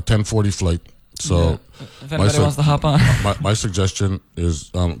 You're on a 10:40 flight. So if anybody wants to hop on. my suggestion is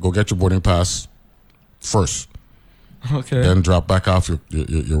go get your boarding pass first. Okay. Then drop back off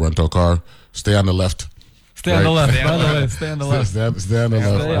your rental car. Stay on the left. Stay on the left. By the way, stay on the left. Stay on the left.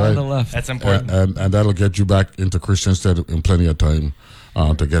 Stay right? on the left. That's important. And that'll get you back into Christiansted in plenty of time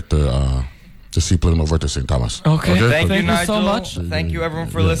to get the discipline over to St. Thomas. Okay. Thank you, you Nigel. so much. Thank you, everyone,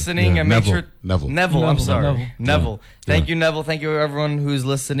 for listening. And make sure... Neville, I'm sorry. Neville. Thank you, Neville. Thank you, everyone who's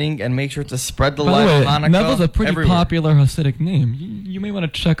listening. And make sure to spread the light of Hanukkah. Neville's a pretty popular Hasidic name. You may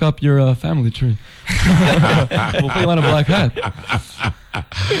want to check up your family tree. We'll put you on a black hat.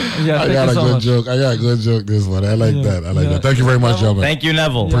 Yeah, I thank got you a so good much. joke. I got a good joke this one. I like that. I like that. Thank you very much, gentlemen. Thank you,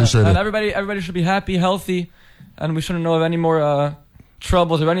 Neville. Appreciate And it. everybody should be happy, healthy, and we shouldn't know of any more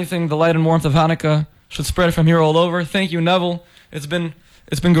troubles or anything. The light and warmth of Hanukkah should spread from here all over. Thank you, Neville. It's been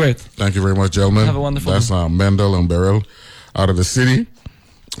great. Thank you very much, gentlemen. Have a wonderful That's Mendel and Beryl out of the city,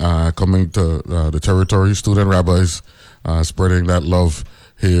 coming to the territory, student rabbis, spreading that love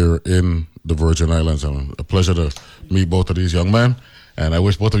here in the Virgin Islands. And a pleasure to meet both of these young men, and I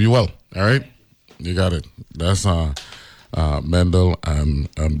wish both of you well. All right? You got it. That's Mendel and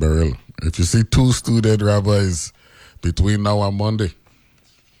Beryl. If you see two student rabbis between now and Monday,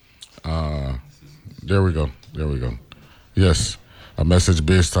 there we go. Yes, a message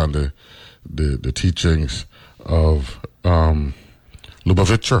based on the teachings of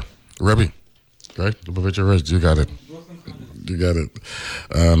Lubavitcher Rebbe, right? Lubavitcher Rebbe, you got it.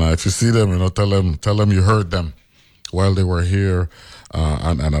 And if you see them, tell them you heard them while they were here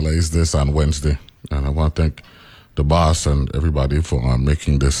and Analyze This on Wednesday. And I want to thank the boss and everybody for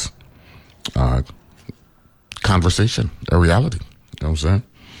making this conversation a reality. You know what I'm saying?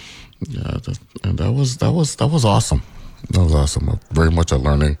 Yeah, and that was awesome. That was awesome. Very much a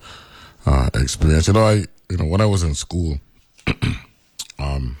learning experience. When I was in school,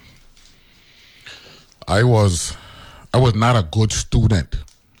 I was not a good student,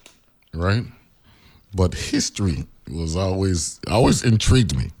 right? But history was always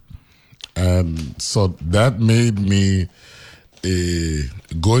intrigued me, and so that made me a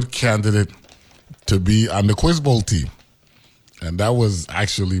good candidate to be on the Quiz Bowl team. And that was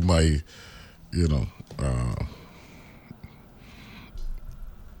actually my,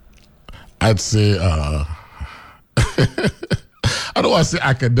 I'd say, I don't want to say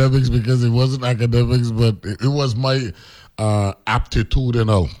academics because it wasn't academics, but it was my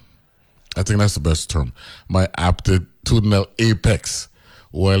aptitudinal, I think that's the best term, my aptitudinal apex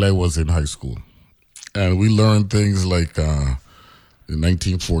while I was in high school. And we learned things like in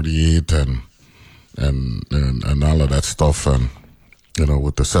 1948 and all of that stuff, and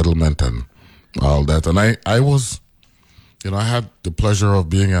with the settlement and all that. And I was, I had the pleasure of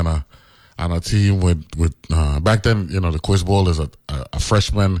being on a team with back then. The Quiz Bowl is a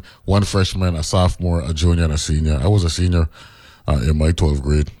freshman, one freshman, a sophomore, a junior, and a senior. I was a senior in my 12th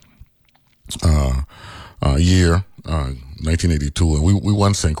grade year, 1982, and we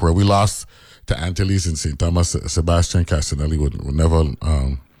won St. Croix. We lost to Antilles in St. Thomas. Sebastian Castanelli would never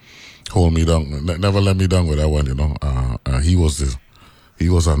hold me down, never let me down with that one. He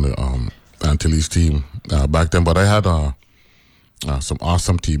was on the Antilles team back then. But I had some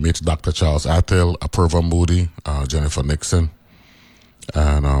awesome teammates: Dr. Charles Athill, Apurva Moody, Jennifer Nixon,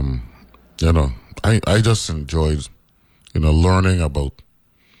 and I just enjoyed learning about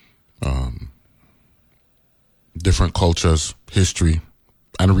different cultures, history,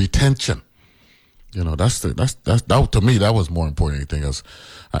 and retention. That to me, that was more important than anything else.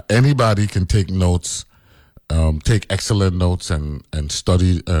 Anybody can take notes, take excellent notes, and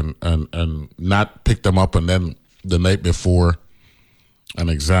study and not pick them up, and then the night before an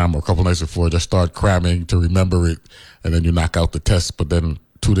exam or a couple nights before just start cramming to remember it, and then you knock out the test. But then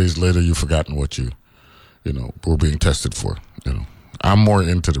 2 days later, you've forgotten what you were being tested for. I'm more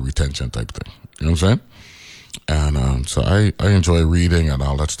into the retention type thing. You know what I'm saying? And so I enjoy reading and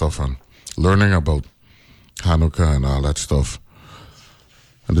all that stuff and learning about Hanukkah and all that stuff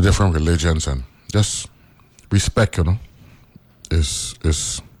and the different religions, and just respect, is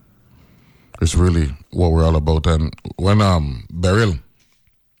really what we're all about. And when Beryl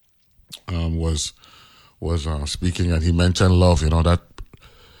was speaking and he mentioned love, that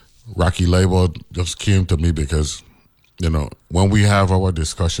Rocky Leibold just came to me because when we have our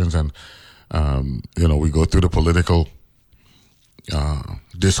discussions and we go through the political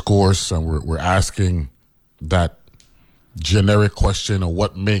discourse, and we're asking that generic question of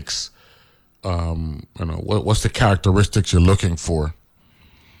what makes, what's the characteristics you're looking for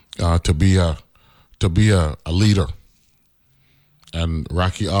to be a leader. And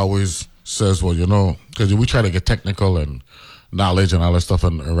Rocky always says, well, because we try to get technical and knowledge and all that stuff,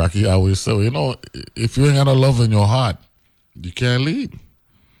 and Rocky always says, if you ain't got no love in your heart, you can't lead.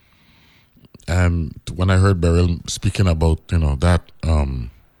 And when I heard Beryl speaking about, that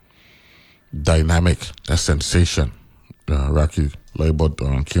dynamic, that sensation, Rocky Leibold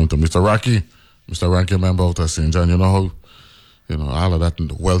came to Mr. Rocky, Mr. Ranking Member of the St. John. How, all of that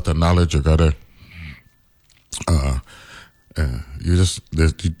wealth and knowledge you gotta, you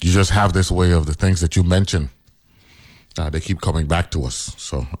just have this way of the things that you mention. They keep coming back to us.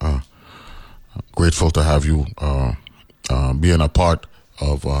 So grateful to have you being a part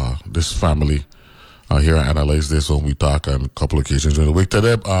of this family here at Analyze This when we talk on a couple occasions during the week.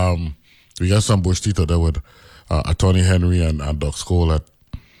 Today, we got some bush tea today with Attorney Henry and Doc School at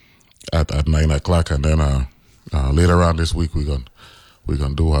 9 o'clock, and then later on this week we're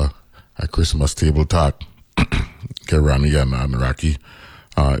gonna do a Christmas table talk. Get Rani and Raki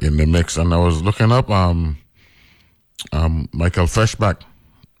in the mix. And I was looking up Michael Feshbach.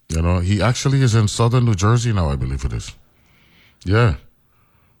 You know, he actually is in southern New Jersey now, I believe it is. Yeah,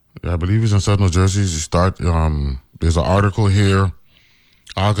 I believe he's in southern New Jersey. There's an article here,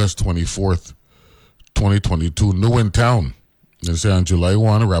 August 24th, 2022, new in town. They say on July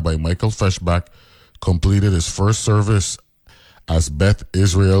 1, Rabbi Michael Feshbach completed his first service as Beth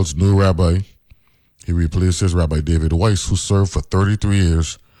Israel's new rabbi. He replaces Rabbi David Weiss, who served for 33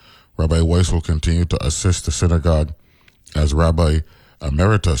 years. Rabbi Weiss will continue to assist the synagogue as Rabbi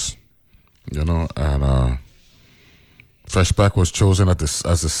Emeritus. You know, and Feshbach was chosen as the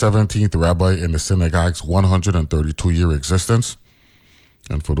 17th rabbi in the synagogue's 132-year existence.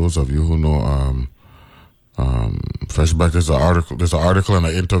 And for those of you who know Feshbach, there's an article and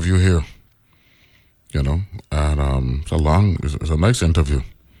an interview here. You know, and it's a nice interview.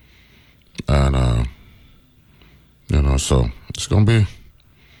 And you know, so it's gonna be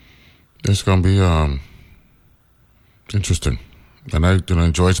interesting. And I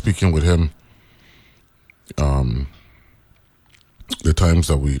enjoyed speaking with him the times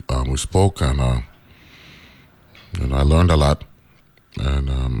that we spoke, and I learned a lot, and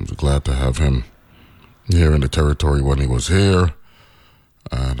I'm glad to have him here in the territory when he was here.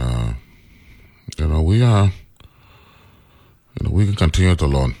 And we can continue to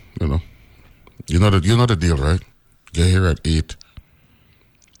learn. You know the deal, right? Get here at 8,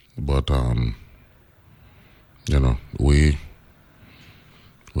 but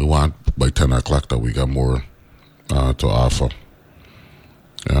we want by 10 o'clock that we got more to offer.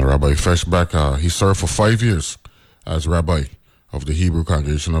 And Rabbi Feshbach, he served for 5 years as rabbi of the Hebrew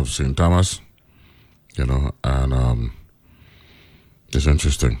congregation of St. Thomas. And it's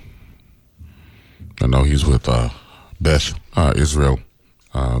interesting. And now he's with Beth Israel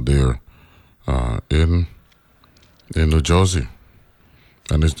there in New Jersey.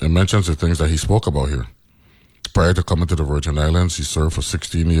 And it mentions the things that he spoke about here. Prior to coming to the Virgin Islands, he served for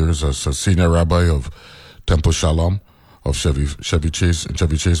 16 years as a senior rabbi of Temple Shalom of Chevy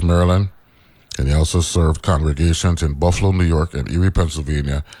Chase, Maryland. And he also served congregations in Buffalo, New York, and Erie,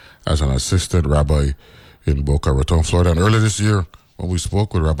 Pennsylvania as an assistant rabbi in Boca Raton, Florida. And earlier this year, when we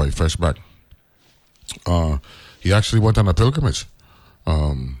spoke with Rabbi Feshbach, he actually went on a pilgrimage.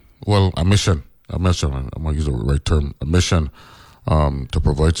 A mission. I'm going to use the right term. A mission to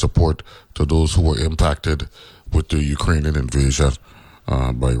provide support to those who were impacted with the Ukrainian invasion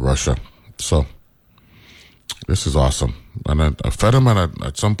by Russia. So this is awesome. And Fetterman,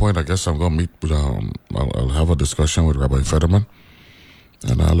 at some point, I guess I'm going to meet with, I'll have a discussion with Rabbi Fetterman.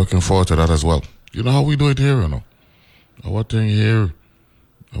 And looking forward to that as well. You know how we do it here, Our thing here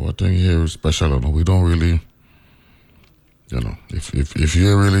is special, We don't really, if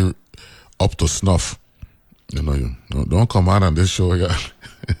you're really up to snuff, you don't come out on this show, yeah.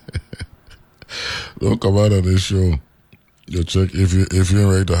 Don't come out on this show. You check if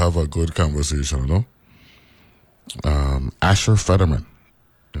you're ready to have a good conversation, Asher Fetterman,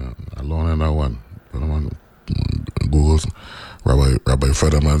 alone in that one. Google's Rabbi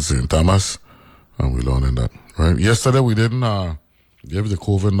Fetterman St. Thomas, and we learned in that. Right. Yesterday we didn't give the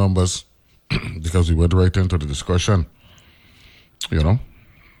COVID numbers because we went right into the discussion.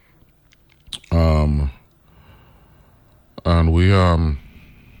 And we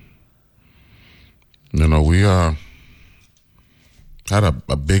had a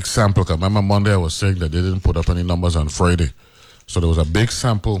big sample. Cause remember Monday I was saying that they didn't put up any numbers on Friday. So there was a big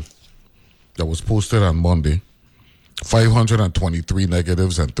sample that was posted on Monday. 523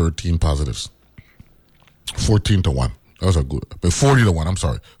 negatives and 13 positives. 14-1. That was a good, 40-1. I'm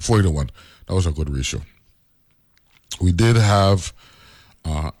sorry. 40-1. That was a good ratio. We did have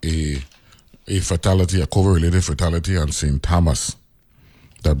a fatality, a COVID-related fatality on St. Thomas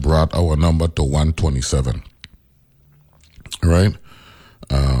that brought our number to 127. Right?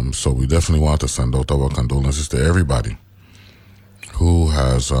 So we definitely want to send out our condolences to everybody who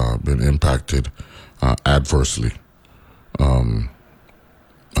has been impacted adversely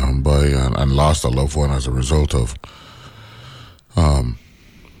by and lost a loved one as a result of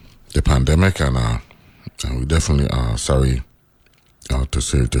the pandemic, and we definitely sorry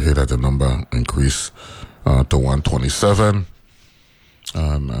to hear that the number increased to 127,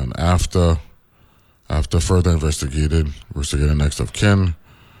 and after further investigating next of kin,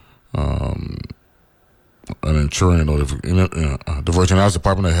 and ensuring, the Virgin Islands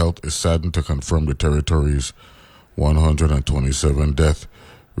Department of Health is saddened to confirm the territory's 127 death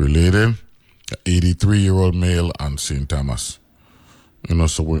related 83-year-old male on St. Thomas.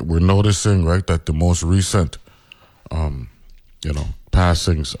 So we're noticing, right, that the most recent,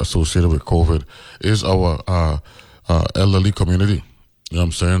 passings associated with COVID is our elderly community. You know what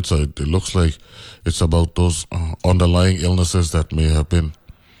I'm saying? So it looks like it's about those underlying illnesses that may have been,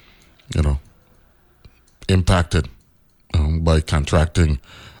 impacted by contracting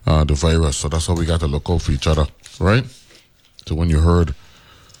the virus. So that's how we got to look out for each other, right? So when you heard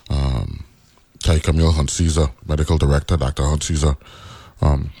Ty Camille Hunt-Caesar, medical director, Dr. Hunt-Caesar,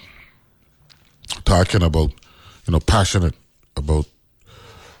 talking about, passionate about,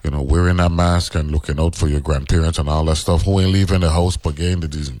 wearing that mask and looking out for your grandparents and all that stuff, who ain't leaving the house but getting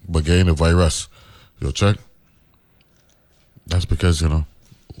the virus. You check? That's because,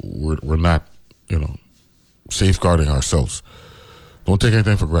 we're not, safeguarding ourselves. Don't take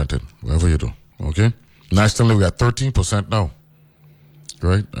anything for granted, whatever you do, okay? Nationally, we got 13% now,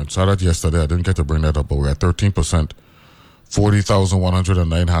 right? I saw that yesterday. I didn't get to bring that up, but we're at 13%.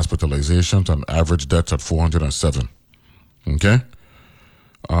 40,109 hospitalizations and average deaths at 407. Okay?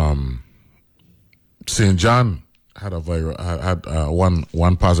 St. John had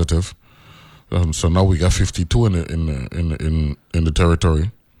one positive. So now we got 52 in the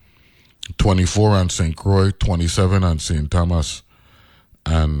territory. 24 on St. Croix, 27 on St. Thomas,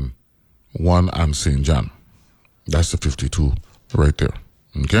 and 1 on St. John. That's the 52 right there.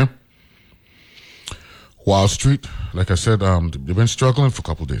 Okay? Wall Street, like I said, they've been struggling for a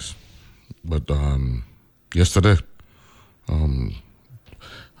couple of days. But yesterday,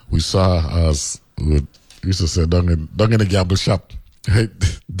 we saw we used to say dung in the gamble shop, right?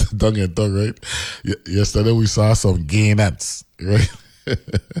 Dung and thug, right? Yesterday we saw some gainants, right?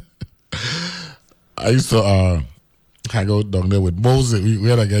 I used to hang out down there with Moses. We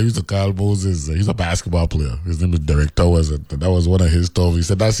had a guy we used to call Moses. He's a basketball player. His name is Derek Towers, and that was one of his stories. He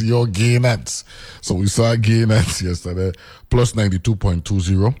said, "That's your gainants." So we saw gainants yesterday, plus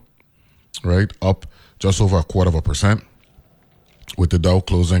 92.20, right? Up just over 0.25%. With the Dow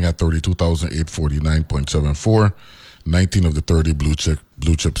closing at 32,849.74. 19 of the 30 blue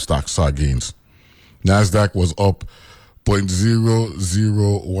chip stocks saw gains. NASDAQ was up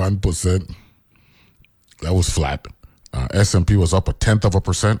 0.001%. That was flat. S&P was up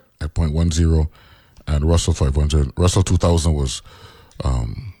 0.1% at 0.10, and Russell 2000 was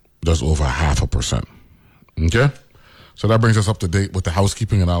just over 0.5%. Okay? So that brings us up to date with the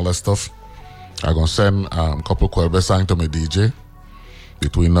housekeeping and all that stuff. I'm going to send a couple of Kwebe songs to my DJ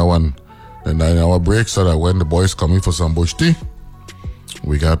between now and the 9-hour break, so that when the boys come in for some bush tea,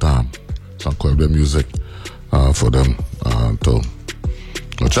 we got some Kwebe music for them to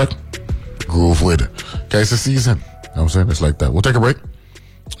go check, groove with. Okay, it's the season. You know what I'm saying? It's like that. We'll take a break,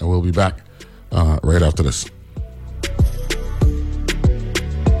 and we'll be back right after this.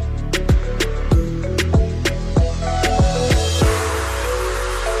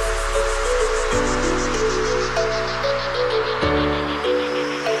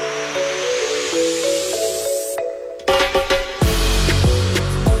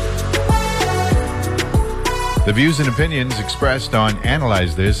 The views and opinions expressed on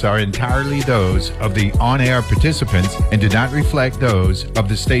Analyze This are entirely those of the on-air participants and do not reflect those of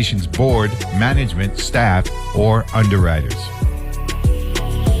the station's board, management, staff, or underwriters.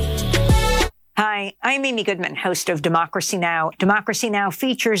 Hi, I'm Amy Goodman, host of Democracy Now! Democracy Now!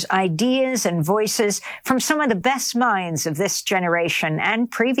 Features ideas and voices from some of the best minds of this generation and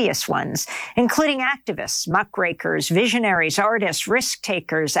previous ones, including activists, muckrakers, visionaries, artists,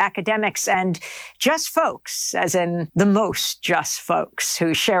 risk-takers, academics, and just folks, as in the most just folks,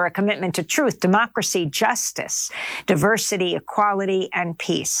 who share a commitment to truth, democracy, justice, diversity, equality, and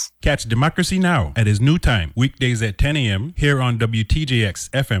peace. Catch Democracy Now! At its new time, weekdays at 10 a.m. here on WTJX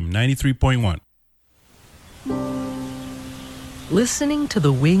FM 93.1. Listening to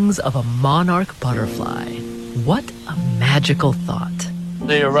the wings of a monarch butterfly. What a magical thought.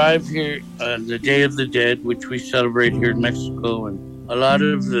 They arrive here on the Day of the Dead, which we celebrate here in Mexico, and a lot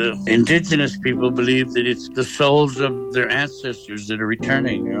of the indigenous people believe that it's the souls of their ancestors that are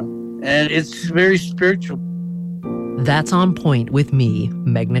returning, and it's very spiritual. That's On Point with me,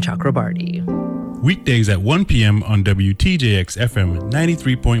 Meghna Chakrabarti. Weekdays at 1 p.m. on WTJX FM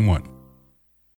 93.1.